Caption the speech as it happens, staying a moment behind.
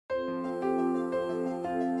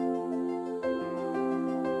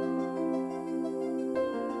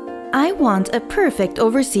I want a perfect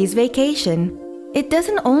overseas vacation. It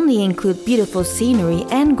doesn't only include beautiful scenery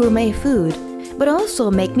and gourmet food, but also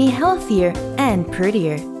make me healthier and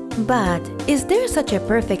prettier. But is there such a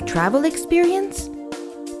perfect travel experience?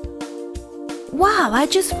 Wow, I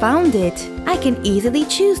just found it! I can easily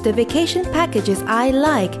choose the vacation packages I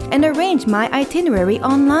like and arrange my itinerary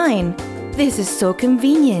online. This is so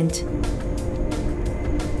convenient.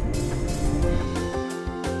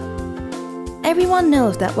 Everyone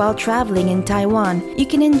knows that while traveling in Taiwan, you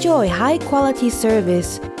can enjoy high-quality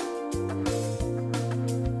service,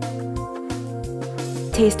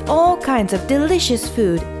 taste all kinds of delicious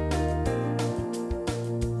food,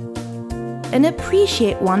 and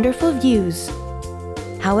appreciate wonderful views.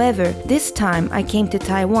 However, this time I came to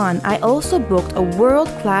Taiwan, I also booked a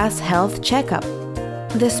world-class health checkup.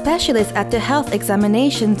 The specialist at the health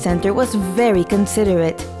examination center was very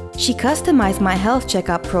considerate. She customized my health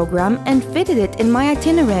checkup program and fitted it in my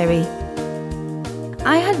itinerary.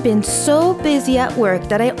 I had been so busy at work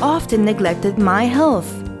that I often neglected my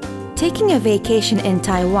health. Taking a vacation in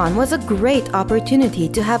Taiwan was a great opportunity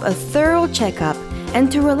to have a thorough checkup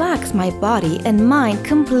and to relax my body and mind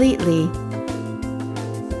completely.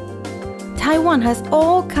 Taiwan has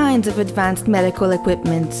all kinds of advanced medical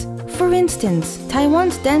equipment. For instance,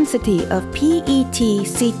 Taiwan's density of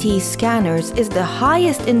PET-CT scanners is the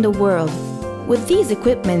highest in the world. With these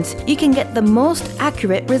equipments, you can get the most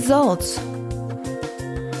accurate results.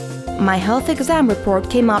 My health exam report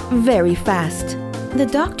came out very fast. The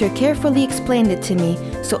doctor carefully explained it to me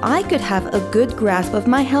so I could have a good grasp of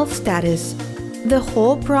my health status. The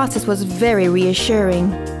whole process was very reassuring.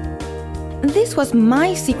 This was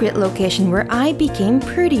my secret location where I became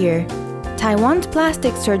prettier. Taiwan's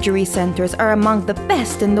plastic surgery centers are among the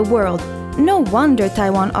best in the world. No wonder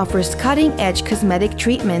Taiwan offers cutting-edge cosmetic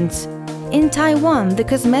treatments. In Taiwan, the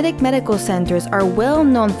cosmetic medical centers are well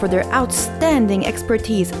known for their outstanding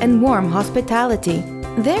expertise and warm hospitality.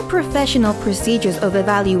 Their professional procedures of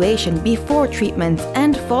evaluation before treatments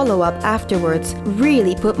and follow-up afterwards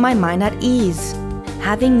really put my mind at ease.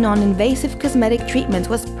 Having non-invasive cosmetic treatments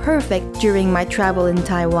was perfect during my travel in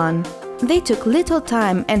Taiwan. They took little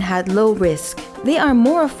time and had low risk. They are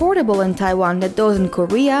more affordable in Taiwan than those in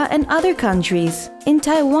Korea and other countries. In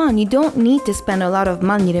Taiwan, you don't need to spend a lot of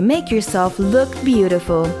money to make yourself look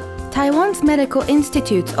beautiful. Taiwan's medical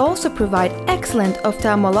institutes also provide excellent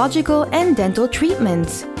ophthalmological and dental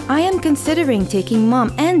treatments. I am considering taking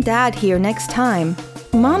Mom and Dad here next time.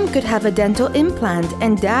 Mom could have a dental implant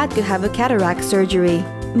and Dad could have a cataract surgery.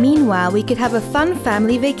 Meanwhile, we could have a fun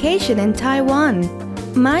family vacation in Taiwan.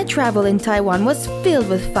 My travel in Taiwan was filled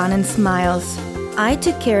with fun and smiles. I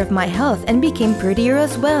took care of my health and became prettier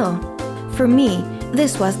as well. For me,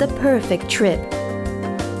 this was the perfect trip.